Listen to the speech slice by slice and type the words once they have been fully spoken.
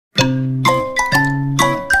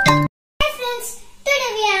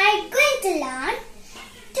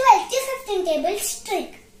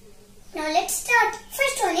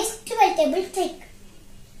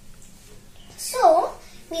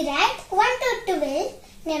12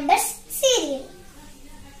 numbers serial.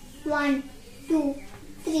 1, 2,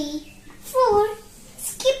 3, 4.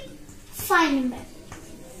 Skip 5 number.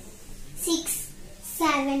 6,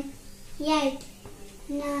 7, 8,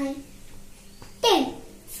 9, 10.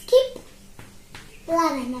 Skip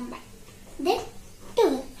 11 number. Then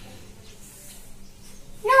 12.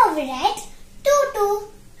 Now we write 2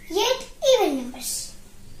 to 8 even numbers.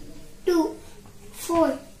 2,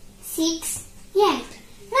 4, 6, 8.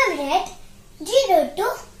 Now we write 0 to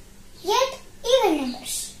 8 even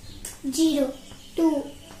numbers. 0, 2,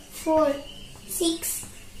 4, 6,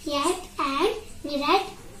 8 and we write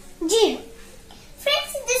 0.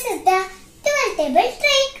 Friends, this is the 12 table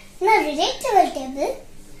trick. Now we write 12 table.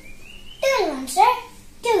 12 ones are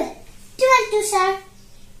 12. 12 twos are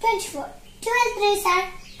 24. 12 threes are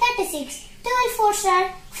 36. 12 fours are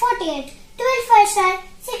 48. 12 fives are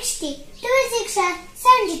 60. 12 sixes are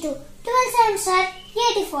 72. 12 sevens are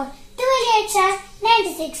 84. 12 eights are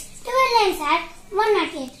 96. 12 nines are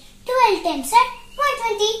 108. 12 tens are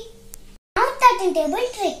 120. Now 13 table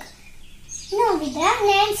trick. Now with the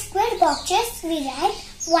 9 square boxes we write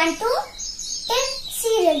 1 to 10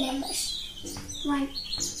 serial numbers. 1,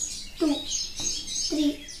 2,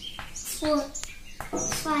 3, 4,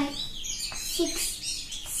 5, 6,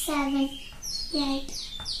 7, 8,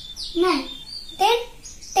 9,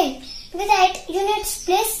 10. We write units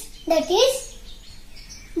place, that is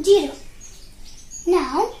 0.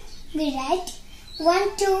 Now we write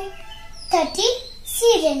 1 to 30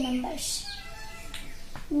 serial numbers.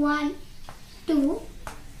 1, 2,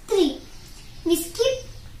 3. We skip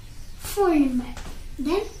 4 number.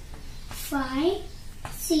 Then 5,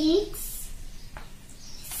 6,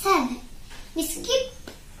 7. We skip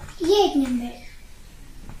 8 number.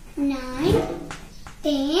 9,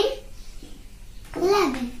 10,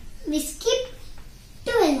 11. We skip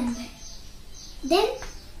 12 number. Then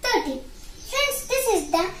 13. Friends, this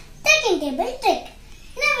is the 13 table trick.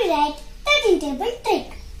 Now we write 13 table trick.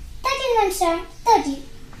 13 ones are 30.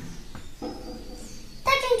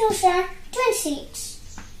 13 twos are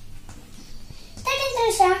 26. 13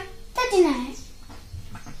 threes are 39.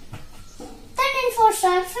 13 fours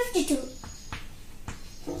are 52.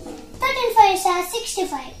 13 fives are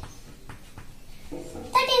 65.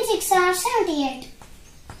 13 sixes are 78.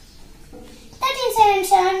 13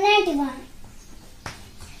 sevens are 91.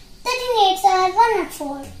 13 eights are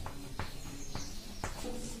 104.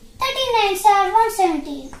 13 nines are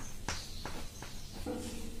 117.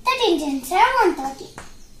 13 tens are 130.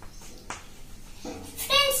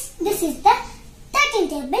 Friends, this is the 13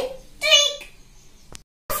 table trick.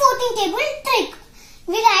 14 table trick.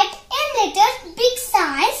 We write M letters big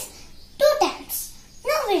size 2 times.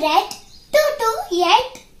 Now we write 2 to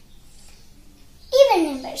 8 even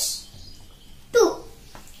numbers. 2,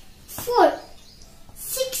 4,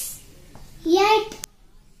 6, 8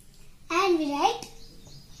 and we write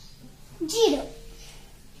 0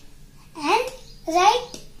 and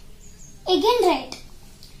write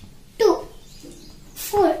 2,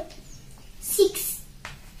 4, 6,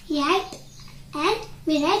 8 and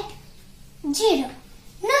we write 0.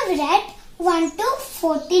 Now we write 1 to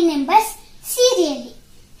 40 numbers serially.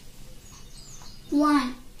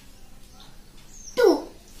 1, 2.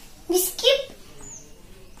 We skip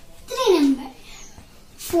 3 number.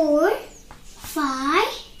 4, 5.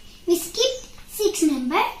 We skip 6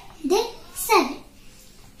 number. Then 7.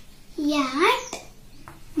 8,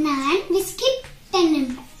 9. We skip 10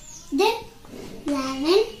 number. Then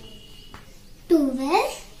 11,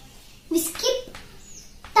 12. We skip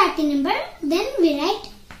 30 number. Then we write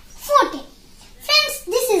 14. Friends,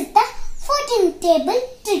 this is the 14 table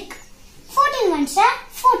trick. 14 ones are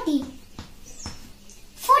 14.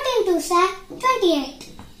 14 twos are 28.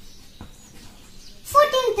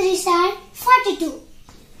 14 threes are 42.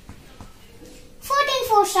 14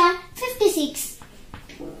 fours are 56.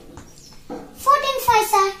 14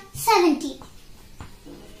 fives are 70.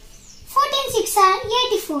 14 sixes are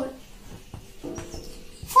 84.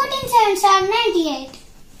 14 sevens are 98.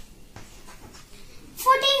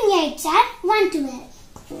 14 eights are 112.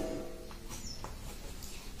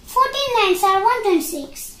 14 nines are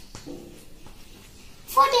 126.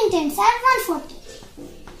 14 tens are 140.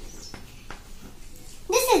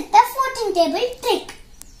 This is the 14 table trick.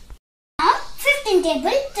 Now 15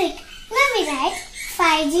 table trick. Now we write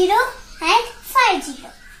 50 and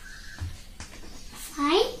 50.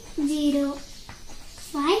 50,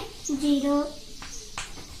 50,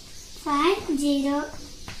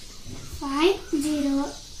 50,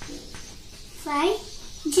 50,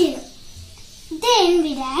 50. Then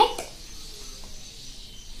we write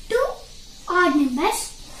 2 odd numbers,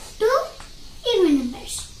 2 even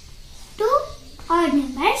numbers. 2 odd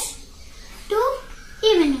numbers, 2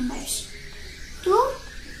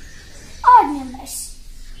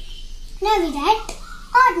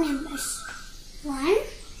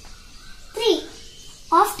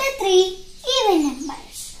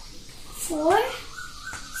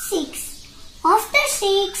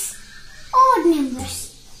 6 odd numbers.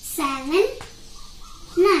 7,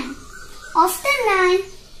 9. After 9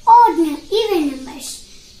 odd even numbers.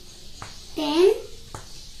 10,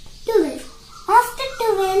 12. After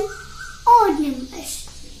 12 odd numbers.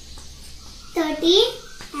 13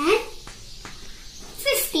 and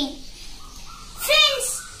 15. Friends,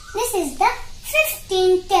 this is the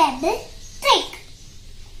 15 table trick.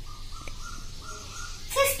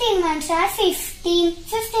 15 ones are 15,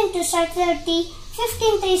 15 twos are 30,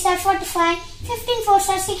 15 threes are 45, 15 fours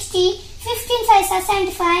are 60, 15 fives are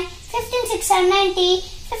 75, 15 sixes are 90,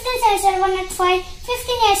 15 sevens are 105,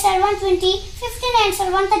 15 eights are 120, 15 nines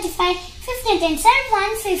are 135, 15 tens are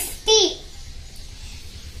 150.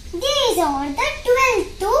 These are the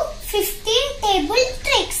 12 to 15 table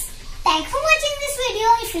tricks. Thanks for watching this video.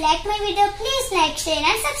 If you like my video, please like, share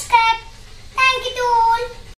and subscribe.